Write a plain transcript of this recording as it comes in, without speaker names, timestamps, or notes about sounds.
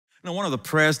One of the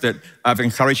prayers that I've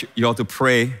encouraged you all to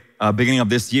pray beginning of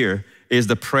this year is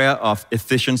the prayer of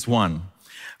Ephesians 1,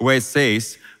 where it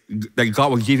says that God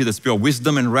will give you the spirit of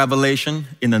wisdom and revelation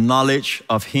in the knowledge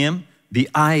of Him, the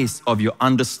eyes of your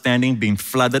understanding being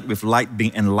flooded with light,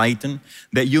 being enlightened,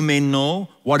 that you may know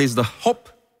what is the hope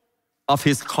of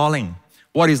His calling.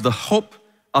 What is the hope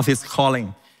of His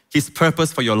calling? His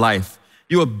purpose for your life.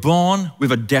 You were born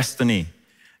with a destiny.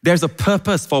 There's a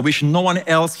purpose for which no one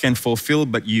else can fulfill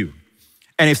but you.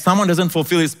 And if someone doesn't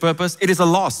fulfill his purpose, it is a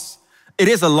loss. It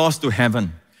is a loss to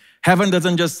heaven. Heaven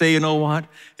doesn't just say, you know what,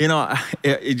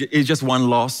 it's just one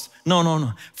loss.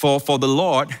 No. For the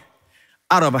Lord,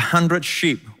 out of 100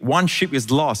 sheep, one sheep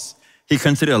is lost. He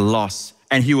considers a loss,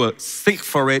 and He will seek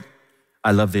for it. I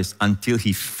love this, until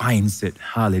He finds it.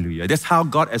 Hallelujah. That's how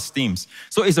God esteems.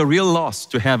 So it's a real loss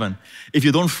to heaven if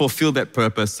you don't fulfill that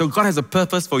purpose. So God has a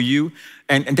purpose for you,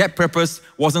 and that purpose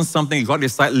wasn't something God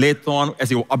decided later on as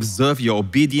He will observe your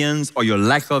obedience or your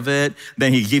lack of it,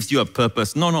 then He gives you a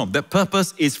purpose. No. That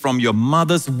purpose is from your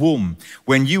mother's womb.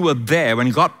 When you were there, when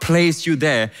God placed you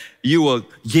there, you were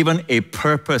given a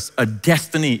purpose, a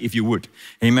destiny, if you would,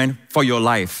 amen, for your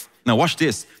life. Now watch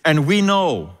this. And we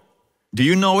know. Do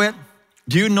you know it?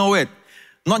 Do you know it?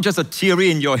 Not just a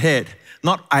theory in your head.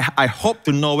 Not, I hope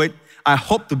to know it. I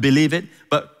hope to believe it.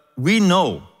 But we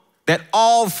know that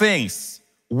all things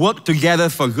work together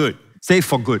for good. Say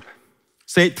for good.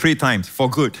 Say it 3 times. For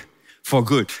good. For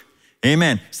good.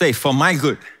 Amen. Say for my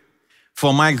good.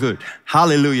 For my good.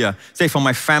 Hallelujah. Say for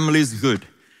my family's good.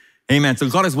 Amen. So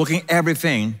God is working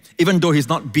everything, even though He's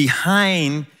not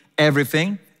behind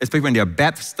everything, especially when there are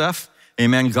bad stuff.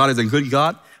 Amen. God is a good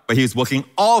God. But He's working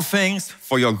all things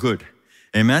for your good.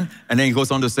 Amen? And then He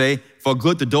goes on to say, for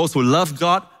good to those who love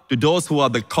God, to those who are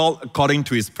the called according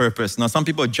to His purpose. Now, some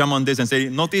people jump on this and say,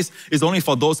 notice, it's only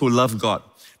for those who love God.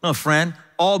 No, friend,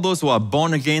 all those who are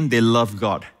born again, they love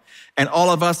God. And all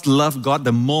of us love God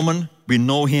the moment we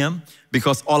know Him,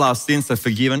 because all our sins are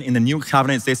forgiven. In the New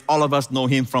Covenant, it says all of us know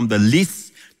Him from the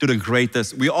least to the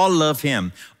greatest. We all love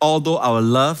Him, although our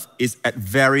love is at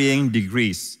varying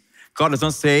degrees. God does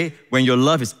not say, when your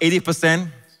love is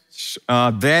 80%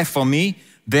 there for me,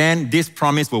 then this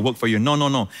promise will work for you.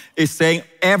 No. It's saying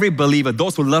every believer,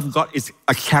 those who love God, is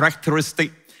a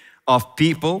characteristic of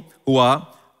people who are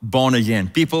born again,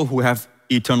 people who have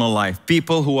eternal life,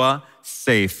 people who are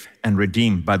saved and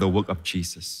redeemed by the work of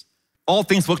Jesus. All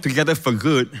things work together for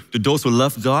good to those who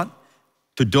love God,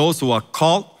 to those who are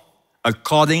called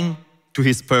according to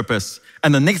His purpose.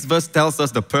 And the next verse tells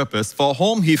us the purpose. For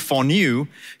whom He foreknew,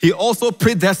 He also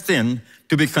predestined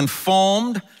to be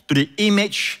conformed to the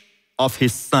image of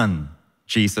His Son,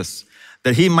 Jesus,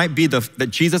 that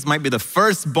Jesus might be the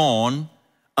firstborn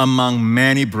among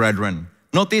many brethren.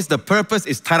 Notice the purpose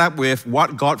is tied up with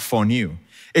what God foreknew.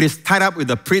 It is tied up with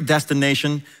the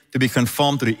predestination to be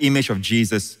conformed to the image of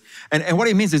Jesus. And what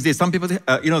it means is this: some people,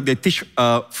 they teach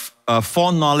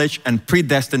foreknowledge and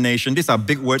predestination. These are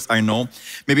big words, I know.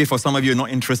 Maybe for some of you, you're not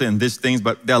interested in these things,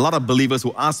 but there are a lot of believers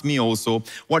who ask me also,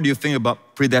 what do you think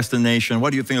about predestination?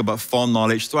 What do you think about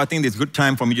foreknowledge? So I think it's a good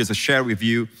time for me just to share with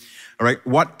you, all right,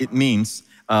 what it means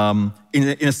in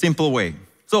a simple way.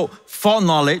 So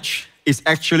foreknowledge is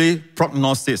actually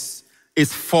prognosis.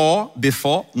 It's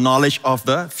before knowledge of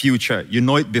the future. You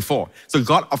know it before. So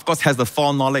God, of course, has the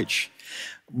foreknowledge.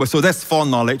 So that's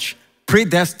foreknowledge.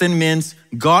 Predestined means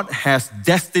God has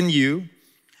destined you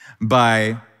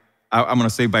by, I'm going to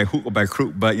say by hook or by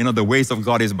crook, but the ways of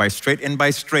God is by straight and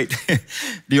by straight.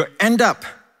 You end up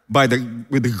with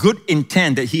the good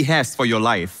intent that He has for your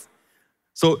life.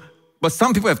 So, but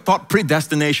some people have taught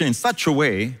predestination in such a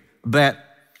way that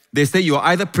they say you are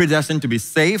either predestined to be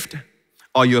saved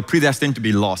or you are predestined to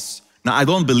be lost. Now, I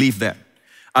don't believe that.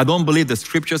 I don't believe the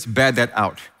scriptures bear that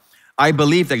out. I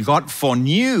believe that God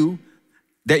foreknew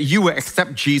that you will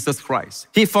accept Jesus Christ.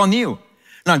 He foreknew.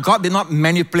 Now, God did not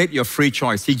manipulate your free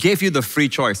choice. He gave you the free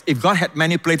choice. If God had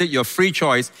manipulated your free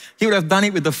choice, He would have done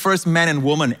it with the first man and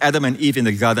woman, Adam and Eve, in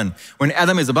the garden. When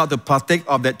Adam is about to partake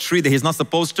of that tree that he's not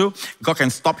supposed to, God can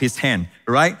stop his hand,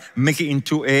 right? Make it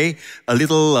into a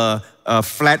little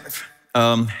flat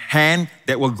hand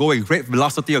that will go at great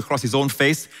velocity across his own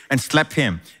face and slap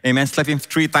him. Amen. Slap him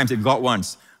 3 times if God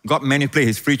wants. God manipulated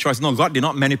his free choice. No, God did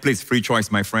not manipulate his free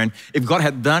choice, my friend. If God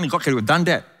had done, God could have done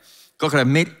that. God could have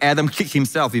made Adam kick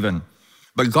himself even.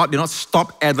 But God did not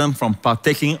stop Adam from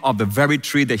partaking of the very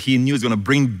tree that He knew was going to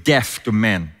bring death to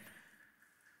man.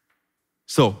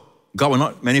 So, God will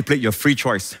not manipulate your free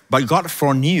choice. But God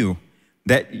foreknew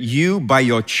that you, by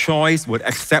your choice, would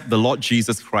accept the Lord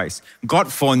Jesus Christ.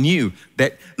 God foreknew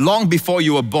that long before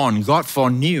you were born, God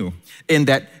foreknew in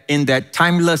that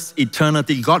timeless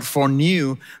eternity, God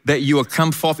foreknew that you would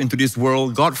come forth into this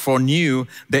world. God foreknew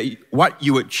that what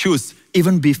you would choose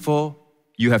even before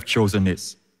you have chosen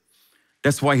it.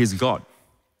 That's why He's God.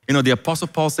 You know, the Apostle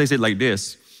Paul says it like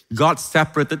this: God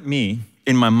separated me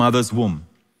in my mother's womb.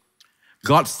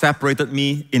 God separated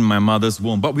me in my mother's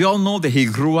womb. But we all know that he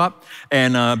grew up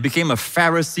and became a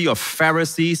Pharisee of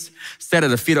Pharisees, sat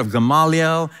at the feet of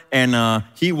Gamaliel, and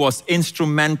he was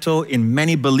instrumental in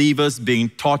many believers being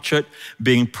tortured,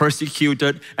 being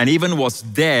persecuted, and even was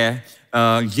there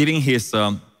giving his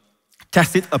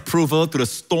tacit approval to the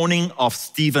stoning of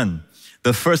Stephen,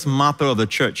 the first martyr of the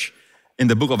church. In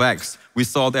the book of Acts, we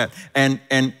saw that. And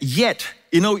yet,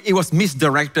 you know, it was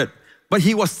misdirected. But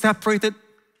he was separated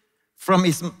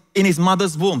in his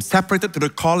mother's womb, separated to the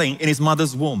calling in his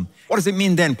mother's womb. What does it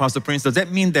mean then, Pastor Prince? Does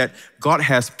that mean that God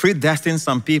has predestined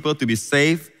some people to be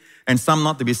saved and some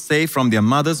not to be saved from their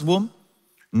mother's womb?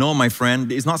 No, my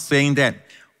friend, it's not saying that.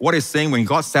 What it's saying, when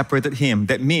God separated him,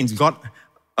 that means God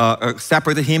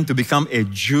separated him to become a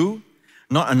Jew,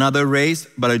 not another race,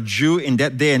 but a Jew. In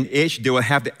that day and age, they will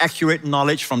have the accurate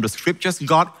knowledge from the scriptures.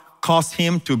 God caused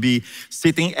him to be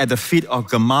sitting at the feet of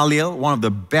Gamaliel, one of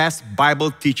the best Bible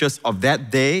teachers of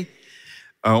that day.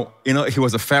 You know, he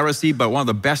was a Pharisee, but one of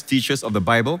the best teachers of the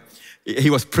Bible. He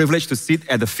was privileged to sit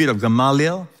at the feet of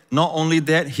Gamaliel. Not only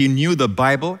that, he knew the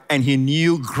Bible, and he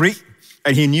knew Greek,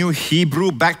 and he knew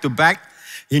Hebrew back to back.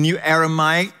 He knew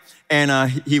Aramaic,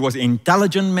 and he was an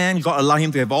intelligent man. God allowed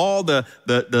him to have all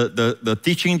the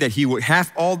teaching that he would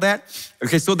have, all that.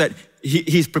 Okay, so that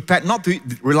he's prepared not to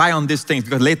rely on these things,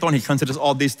 because later on he considers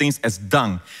all these things as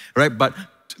dung, right? But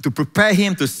to prepare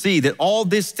him to see that all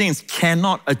these things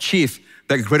cannot achieve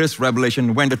that greatest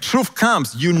revelation. When the truth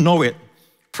comes, you know it.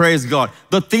 Praise God.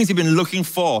 The things you've been looking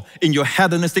for in your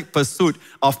hedonistic pursuit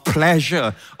of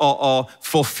pleasure or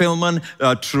fulfillment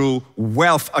through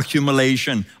wealth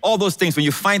accumulation, all those things, when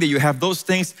you find that you have those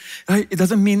things, it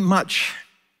doesn't mean much.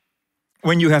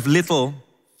 When you have little,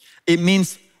 it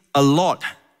means a lot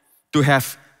to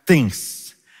have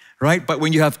things, right? But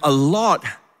when you have a lot,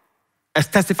 as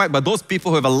testified by those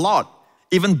people who have a lot,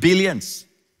 even billions,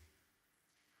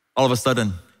 all of a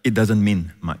sudden, it doesn't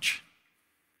mean much.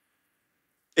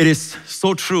 It is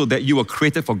so true that you were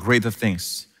created for greater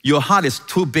things. Your heart is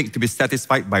too big to be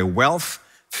satisfied by wealth,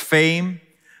 fame,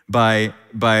 by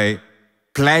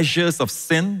pleasures of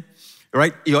sin,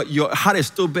 right? Your heart is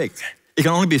too big. It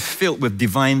can only be filled with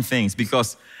divine things,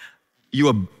 because you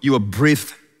were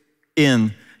breathed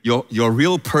in, your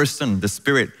real person, the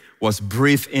Spirit, was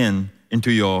breathed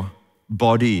into your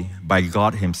body by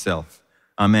God Himself.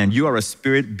 Amen. You are a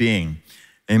spirit being.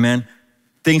 Amen.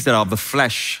 Things that are of the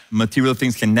flesh, material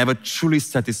things, can never truly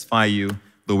satisfy you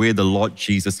the way the Lord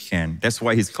Jesus can. That's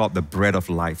why He's called the bread of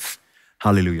life.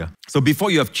 Hallelujah. So before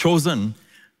you have chosen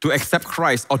to accept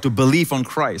Christ or to believe on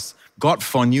Christ, God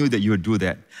foreknew that you would do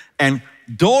that. And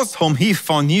those whom He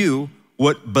foreknew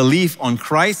would believe on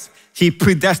Christ, He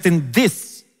predestined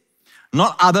this,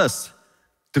 not others,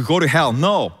 to go to hell.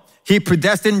 No, He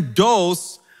predestined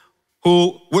those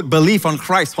who would believe on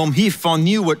Christ, whom He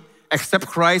foreknew would accept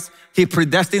Christ. He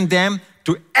predestined them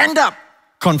to end up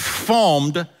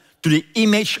conformed to the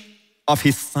image of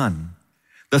His Son,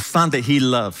 the Son that He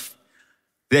loved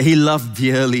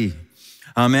dearly.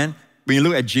 Amen. When you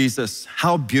look at Jesus,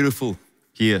 how beautiful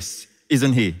He is,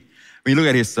 isn't He? When you look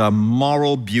at His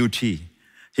moral beauty,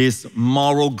 His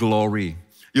moral glory,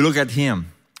 you look at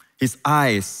Him, His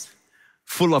eyes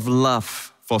full of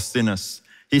love for sinners.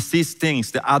 He sees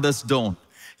things that others don't.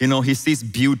 You know, He sees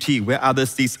beauty where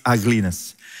others see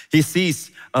ugliness. He sees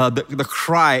the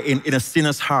cry in a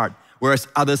sinner's heart, whereas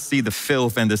others see the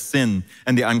filth and the sin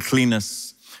and the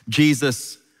uncleanness.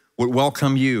 Jesus would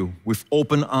welcome you with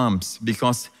open arms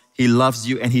because He loves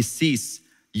you and He sees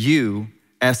you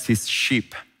as His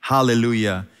sheep.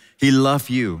 Hallelujah. He loved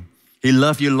you. He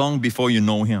loved you long before you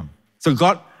know Him. So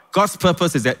God's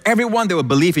purpose is that everyone that would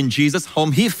believe in Jesus,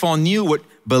 whom He foreknew would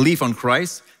believe on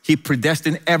Christ, He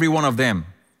predestined every one of them,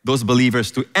 those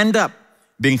believers, to end up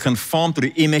being conformed to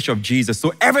the image of Jesus.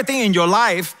 So everything in your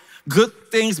life, good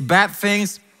things, bad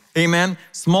things, amen,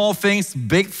 small things,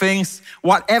 big things,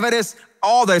 whatever it is,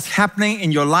 all that's happening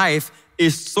in your life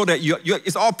is so that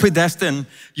it's all predestined.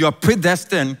 You are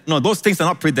predestined. No, those things are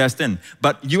not predestined,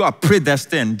 but you are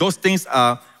predestined. Those things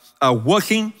are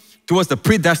working towards the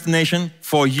predestination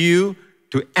for you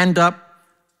to end up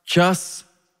just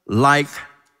like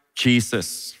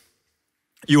Jesus.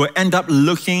 You will end up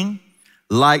looking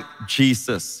like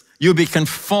Jesus. You'll be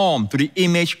conformed to the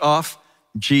image of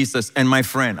Jesus. And my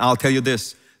friend, I'll tell you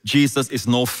this, Jesus is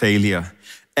no failure.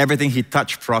 Everything he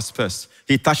touched prospers.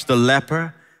 He touched the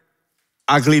leper,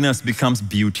 ugliness becomes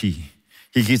beauty.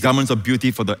 He gives garments of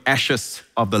beauty for the ashes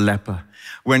of the leper.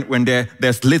 When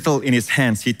there's little in his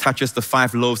hands, he touches the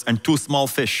 5 loaves and 2 small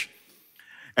fish,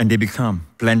 and they become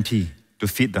plenty to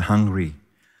feed the hungry.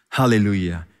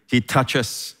 Hallelujah. He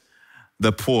touches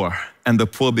the poor, and the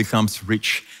poor becomes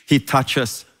rich. He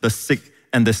touches the sick,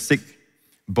 and the sick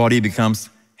body becomes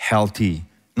healthy.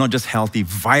 Not just healthy,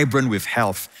 vibrant with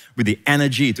health, with the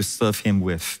energy to serve him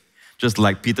with. Just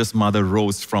like Peter's mother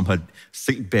rose from her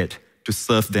sick bed to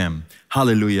serve them.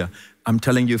 Hallelujah. I'm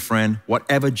telling you, friend,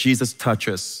 whatever Jesus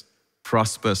touches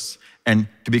prospers. And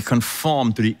to be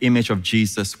conformed to the image of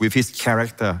Jesus with his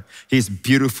character, his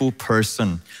beautiful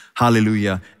person.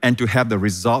 Hallelujah. And to have the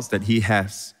results that he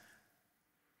has.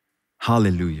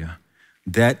 Hallelujah.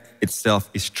 That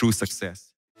itself is true success.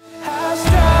 How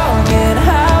strong and